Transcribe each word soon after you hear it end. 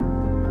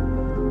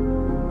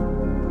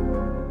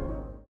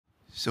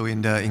So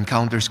in the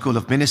Encounter School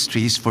of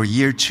Ministries for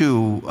year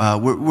 2,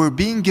 we're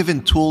being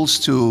given tools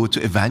to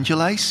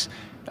evangelize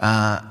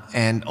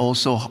and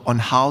also on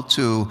how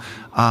to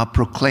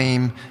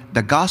proclaim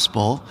the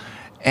gospel.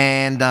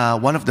 And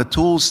one of the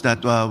tools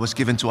that was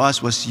given to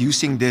us was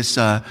using this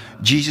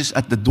Jesus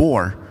at the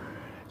Door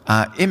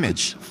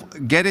image.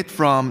 Get it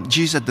from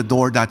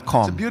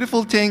jesusatthedoor.com. It's a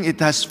beautiful thing.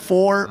 It has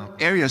 4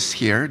 areas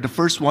here. The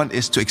first one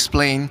is to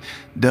explain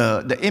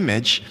the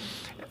image.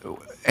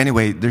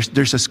 Anyway,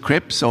 there's a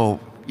script, so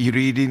you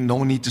really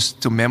no need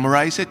to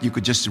memorize it. You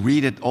could just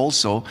read it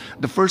also.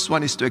 The first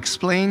one is to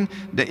explain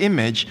the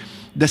image.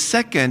 The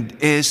second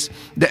is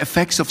the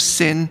effects of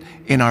sin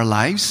in our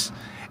lives.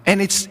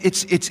 And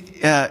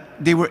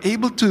they were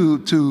able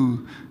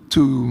to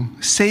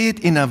say it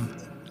in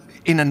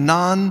a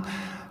non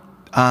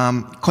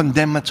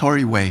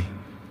condemnatory way,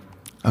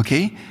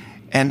 okay,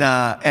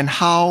 and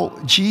how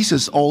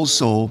Jesus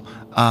also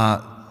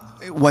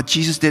what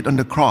Jesus did on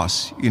the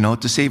cross,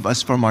 to save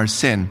us from our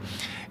sin,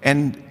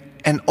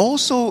 and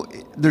also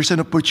there's an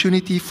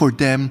opportunity for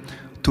them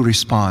to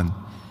respond,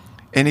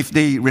 and if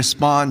they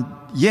respond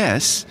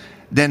yes,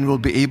 then we'll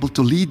be able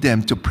to lead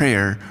them to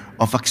prayer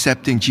of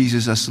accepting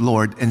Jesus as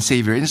Lord and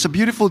Savior. And it's a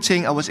beautiful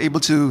thing. I was able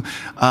to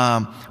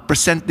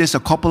present this a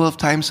couple of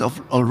times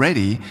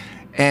already,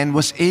 and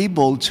was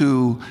able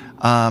to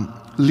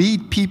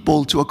lead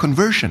people to a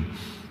conversion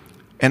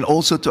and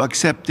also to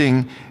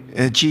accepting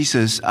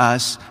Jesus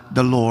as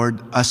the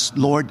Lord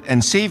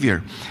and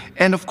Savior.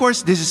 And of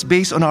course, this is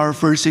based on our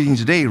first reading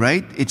today,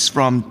 right? It's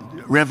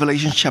from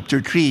Revelation chapter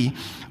 3,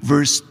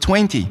 verse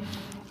 20.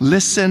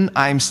 Listen,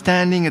 I am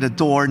standing at the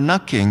door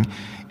knocking.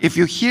 If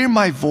you hear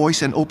my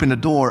voice and open the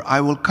door,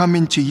 I will come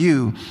into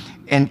you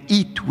and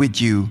eat with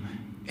you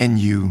and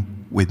you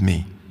with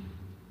me.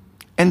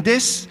 And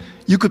this,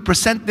 you could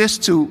present this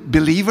to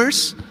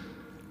believers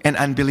and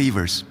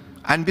unbelievers.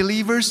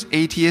 Unbelievers,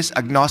 atheists,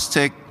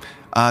 agnostic,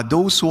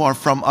 those who are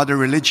from other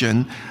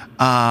religion,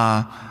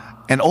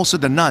 and also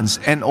the nuns,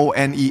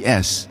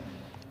 N-O-N-E-S.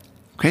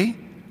 Okay?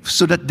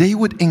 So that they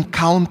would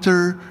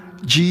encounter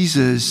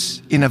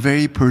Jesus in a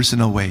very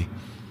personal way.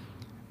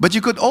 But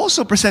you could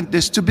also present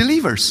this to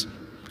believers.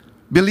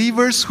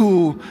 Believers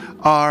who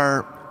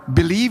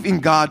believe in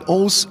God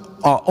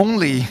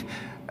only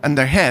in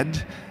their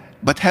head,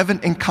 but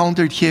haven't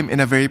encountered Him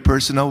in a very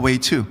personal way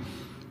too.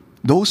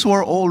 Those who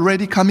are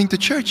already coming to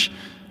church,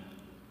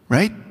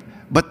 right?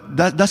 But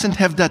that doesn't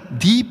have that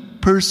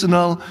deep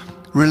personal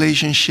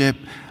relationship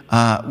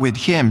with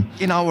Him.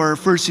 In our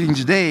first reading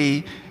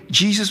today,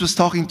 Jesus was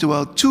talking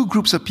to 2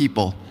 groups of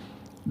people.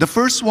 The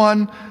first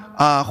one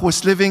who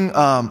was living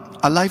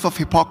a life of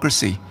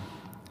hypocrisy.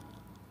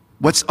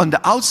 What's on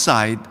the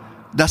outside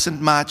doesn't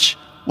match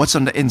what's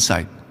on the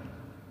inside.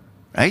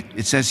 Right?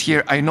 It says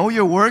here, I know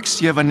your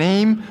works, you have a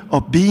name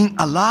of being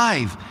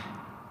alive,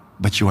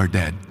 but you are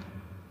dead.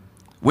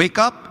 Wake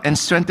up and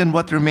strengthen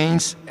what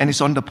remains and is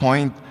on the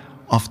point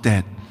of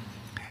death.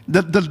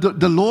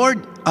 The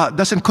Lord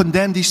doesn't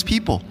condemn these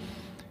people.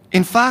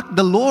 In fact,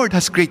 the Lord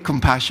has great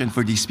compassion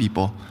for these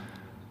people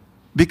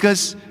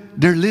because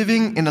they're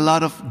living in a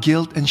lot of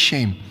guilt and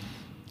shame.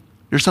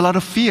 There's a lot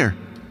of fear,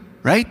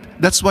 right?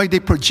 That's why they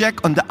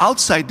project on the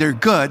outside they're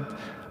good,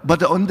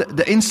 but on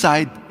the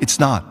inside, it's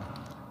not.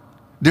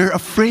 They're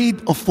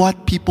afraid of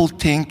what people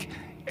think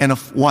and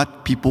of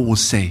what people will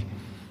say.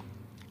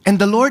 And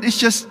the Lord is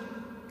just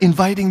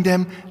inviting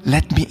them,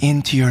 let me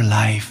into your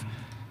life.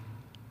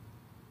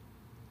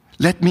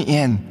 Let me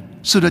in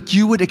so that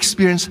you would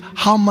experience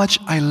how much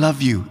I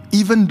love you,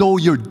 even though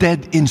you're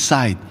dead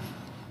inside.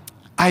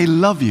 I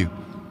love you.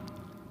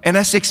 And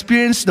as they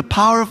experience the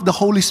power of the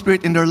Holy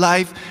Spirit in their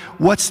life,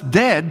 what's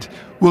dead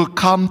will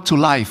come to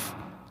life.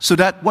 So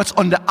that what's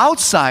on the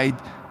outside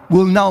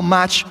will now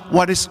match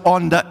what is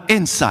on the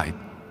inside.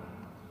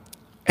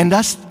 And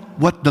that's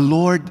what the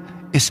Lord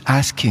is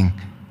asking.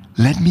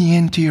 Let me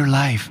into your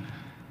life.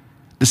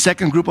 The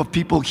second group of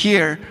people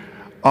here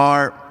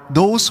are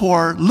those who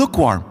are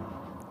lukewarm.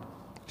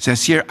 It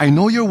says here, I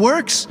know your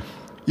works.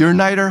 You're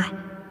neither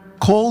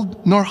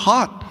cold nor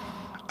hot.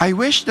 I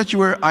wish that you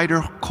were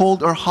either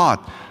cold or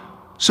hot.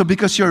 So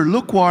because you're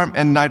lukewarm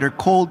and neither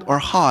cold or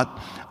hot,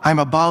 I'm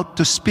about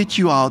to spit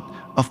you out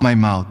of my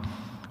mouth.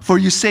 For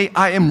you say,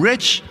 I am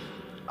rich,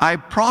 I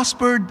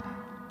prospered,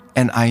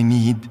 and I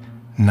need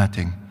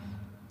nothing.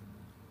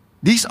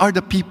 These are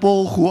the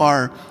people who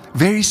are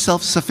very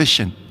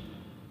self-sufficient,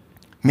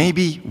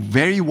 maybe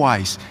very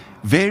wise,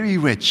 very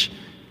rich,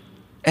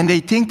 and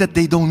they think that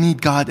they don't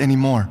need God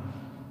anymore.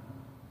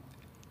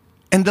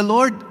 And the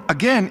Lord,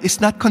 again, is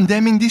not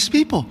condemning these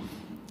people.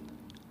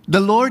 The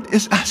Lord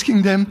is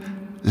asking them,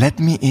 let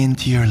me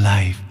into your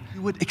life.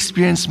 You would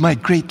experience my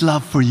great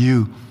love for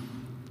you.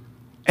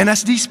 And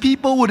as these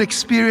people would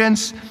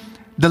experience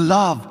the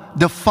love,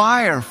 the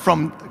fire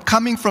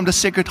coming from the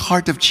Sacred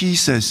Heart of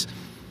Jesus,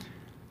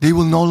 they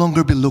will no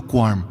longer be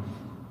lukewarm.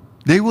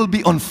 They will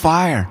be on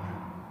fire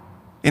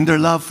in their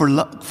love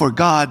for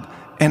God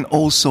and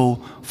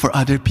also for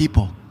other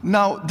people.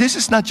 Now, this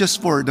is not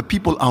just for the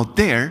people out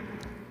there.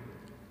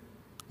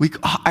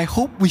 I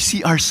hope we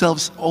see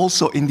ourselves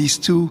also in these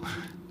two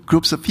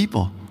groups of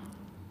people,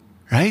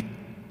 right?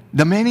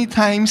 The many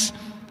times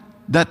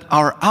that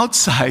our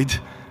outside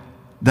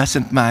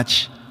doesn't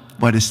match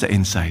what is the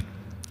inside.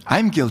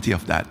 I'm guilty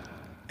of that.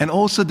 And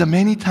also the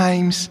many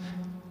times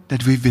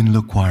that we've been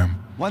lukewarm.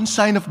 One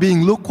sign of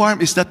being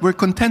lukewarm is that we're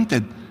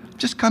contented,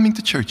 just coming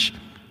to church,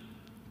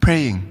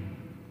 praying.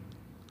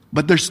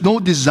 But there's no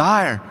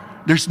desire.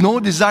 There's no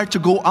desire to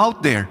go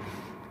out there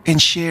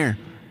and share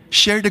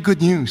the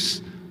good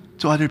news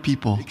to other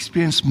people.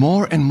 Experience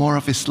more and more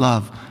of His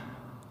love.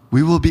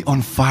 We will be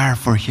on fire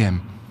for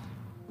Him.